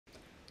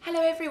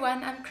Hello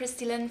everyone, I'm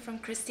Christy-Lyn from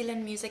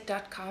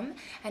Christy-Lynmusic.com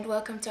and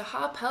welcome to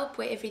Harp,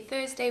 where every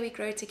Thursday we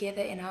grow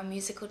together in our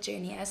musical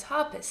journey as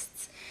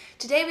harpists.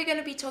 Today we're going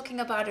to be talking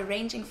about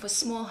arranging for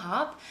small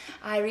harp.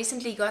 I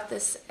recently got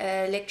this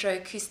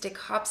electroacoustic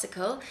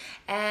harpsicle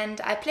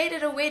and I played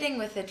at a wedding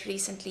with it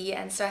recently,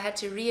 and so I had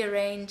to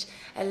rearrange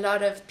a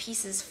lot of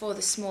pieces for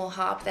the small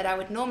harp that I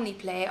would normally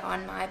play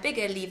on my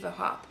bigger lever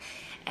harp.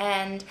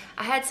 And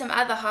I had some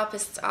other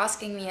harpists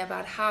asking me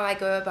about how I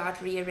go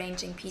about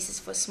rearranging pieces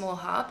for small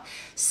harp,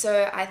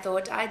 so I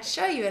thought I'd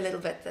show you a little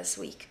bit this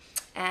week,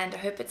 and I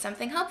hope it's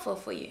something helpful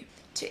for you.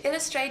 To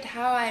illustrate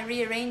how I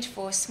rearrange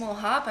for small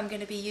harp, I'm going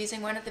to be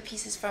using one of the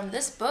pieces from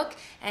this book,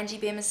 Angie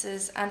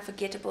Bemis's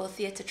Unforgettable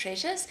Theatre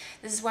Treasures.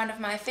 This is one of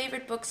my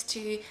favorite books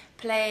to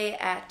play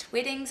at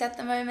weddings at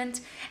the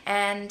moment,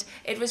 and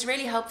it was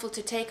really helpful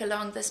to take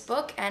along this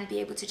book and be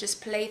able to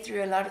just play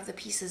through a lot of the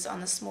pieces on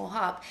the small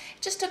harp.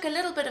 It just took a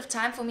little bit of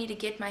time for me to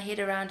get my head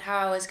around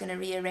how I was going to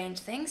rearrange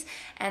things,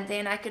 and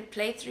then I could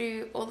play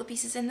through all the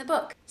pieces in the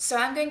book. So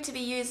I'm going to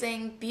be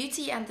using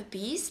Beauty and the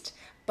Beast,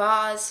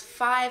 bars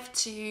 5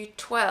 to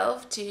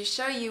 12, to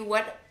show you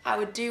what I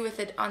would do with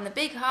it on the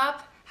big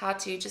harp, how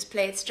to just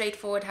play it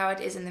straightforward how it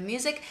is in the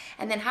music,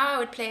 and then how I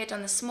would play it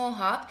on the small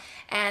harp,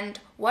 and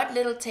what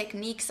little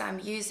techniques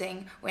I'm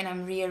using when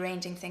I'm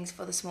rearranging things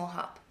for the small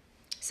harp.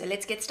 So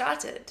let's get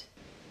started.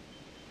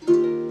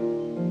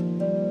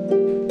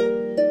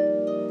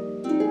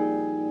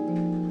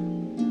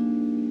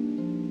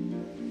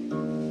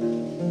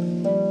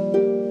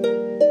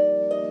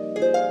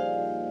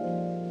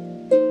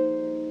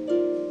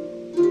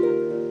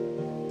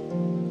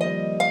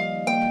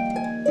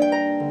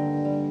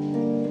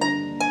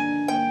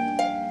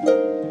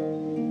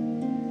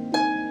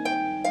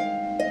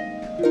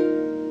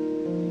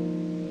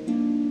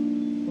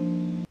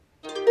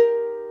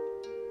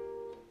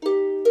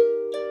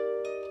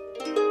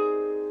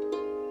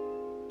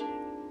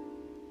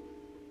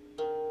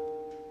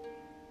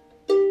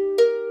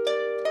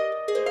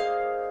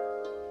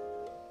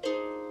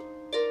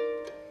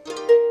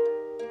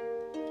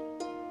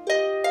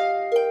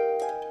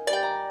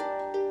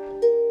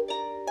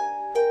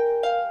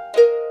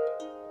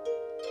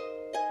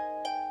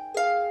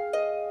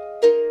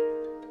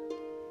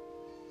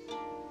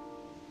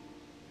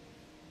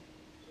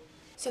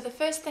 So the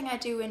first thing I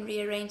do when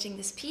rearranging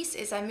this piece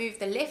is I move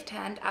the left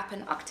hand up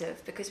an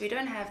octave, because we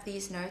don't have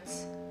these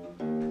notes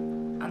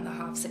on the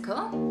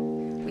harpsicle.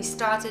 We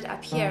started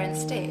up here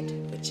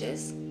instead, which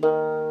is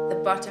the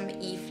bottom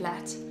E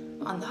flat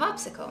on the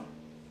harpsicle.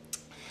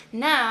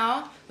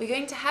 Now we're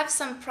going to have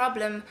some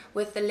problem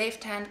with the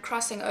left hand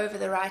crossing over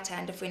the right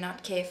hand if we're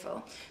not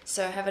careful.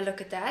 So have a look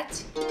at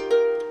that.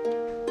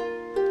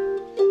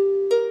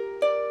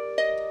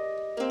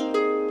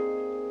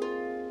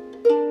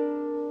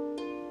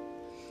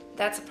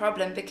 That's a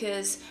problem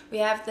because we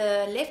have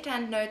the left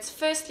hand notes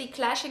firstly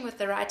clashing with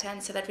the right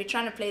hand, so that we're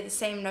trying to play the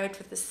same note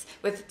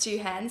with the two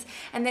hands,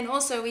 and then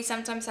also we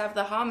sometimes have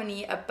the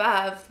harmony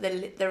above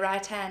the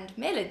right hand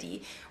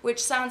melody,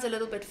 which sounds a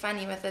little bit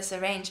funny with this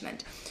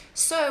arrangement.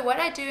 So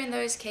what I do in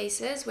those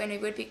cases when we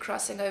would be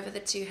crossing over the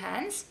two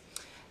hands,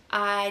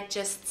 I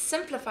just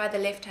simplify the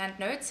left hand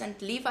notes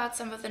and leave out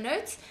some of the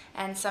notes,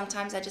 and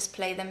sometimes I just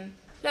play them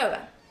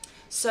lower.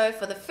 So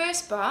for the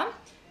first bar,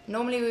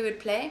 normally we would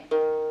play.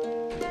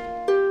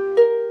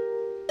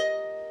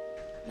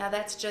 Now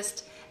that's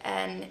just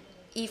an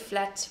E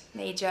flat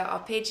major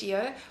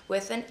arpeggio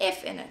with an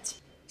F in it.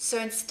 So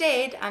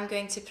instead I'm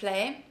going to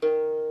play,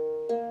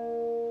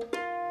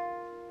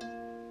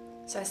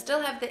 so I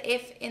still have the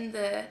F in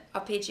the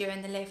arpeggio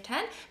in the left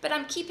hand, but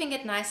I'm keeping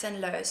it nice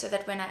and low so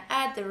that when I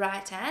add the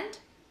right hand,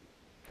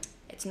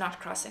 it's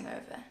not crossing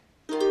over.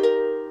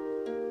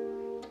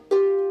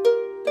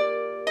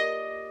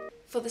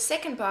 For the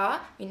second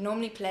bar, we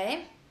normally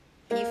play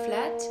B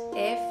flat,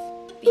 F,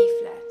 B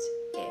flat,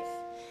 F.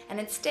 And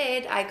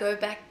instead I go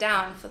back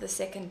down for the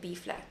second B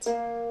flat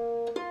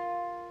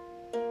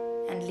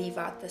and leave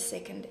out the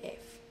second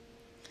F.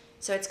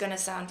 So it's going to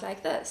sound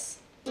like this.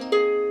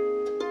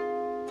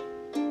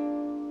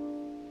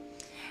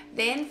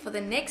 Then for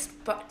the next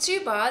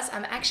two bars,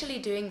 I'm actually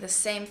doing the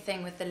same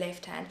thing with the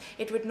left hand.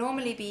 It would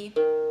normally be,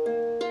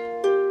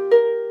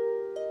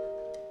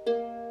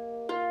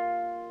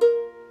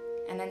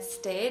 and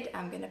instead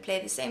I'm going to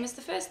play the same as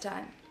the first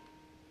time.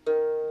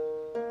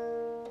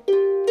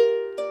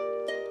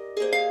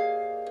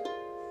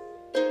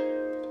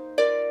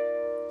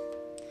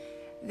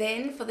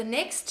 Then for the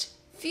next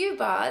few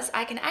bars,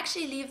 I can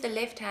actually leave the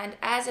left hand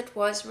as it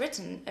was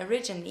written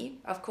originally,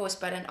 of course,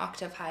 but an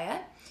octave higher,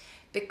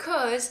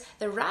 because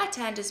the right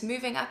hand is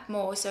moving up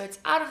more, so it's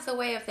out of the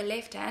way of the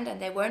left hand and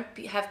they won't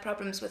have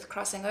problems with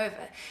crossing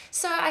over.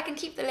 So I can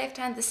keep the left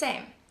hand the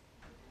same.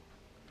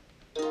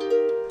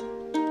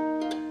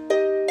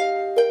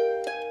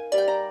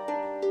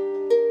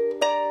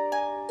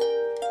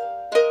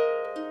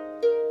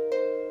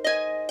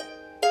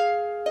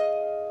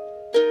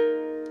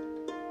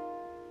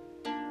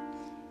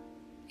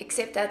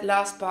 Except that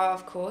last bar,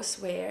 of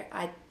course, where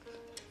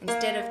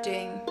instead of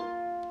doing,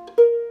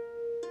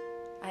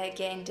 I I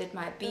again did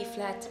my B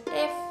flat,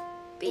 F,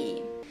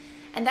 B.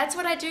 And that's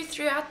what I do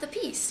throughout the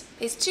piece.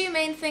 There's two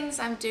main things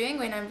I'm doing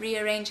when I'm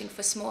rearranging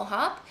for small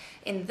harp.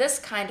 In this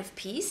kind of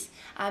piece,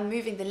 I'm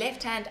moving the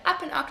left hand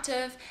up an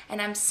octave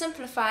and I'm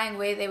simplifying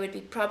where there would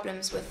be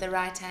problems with the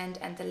right hand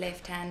and the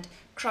left hand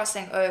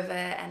crossing over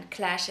and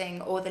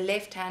clashing, or the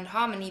left hand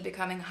harmony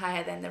becoming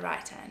higher than the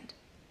right hand.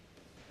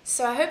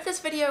 So I hope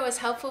this video was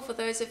helpful for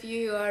those of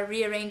you who are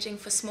rearranging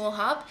for small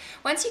harp.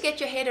 Once you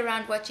get your head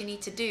around what you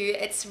need to do,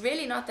 it's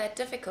really not that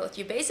difficult.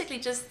 You're basically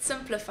just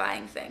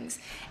simplifying things,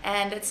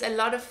 and it's a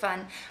lot of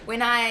fun.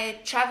 When I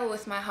travel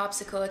with my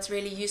harpsicle, it's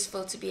really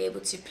useful to be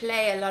able to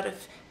play a lot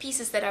of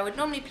pieces that I would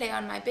normally play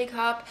on my big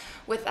harp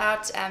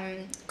without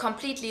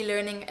completely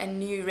learning a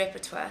new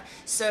repertoire.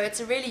 So it's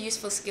a really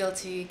useful skill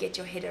to get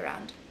your head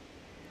around.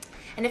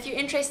 And if you're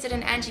interested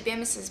in Angie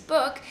Bemis's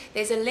book,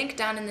 there's a link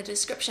down in the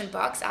description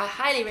box. I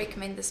highly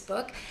recommend this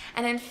book.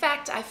 And in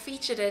fact, I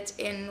featured it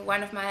in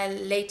one of my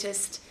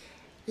latest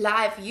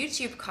live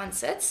YouTube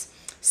concerts.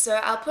 So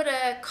I'll put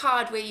a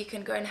card where you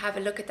can go and have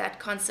a look at that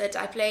concert.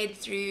 I played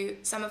through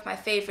some of my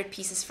favorite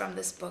pieces from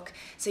this book,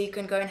 so you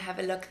can go and have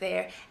a look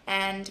there.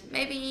 And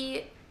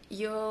maybe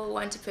you'll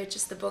want to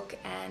purchase the book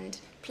and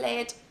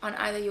play it on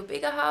either your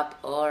bigger harp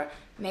or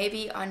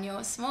maybe on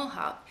your small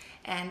harp,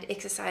 and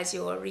exercise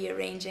your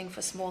rearranging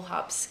for small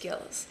harp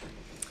skills.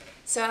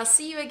 So I'll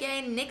see you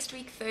again next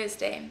week,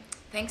 Thursday.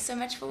 Thanks so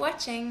much for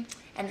watching,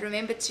 and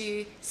remember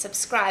to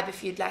subscribe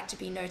if you'd like to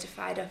be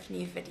notified of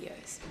new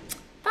videos.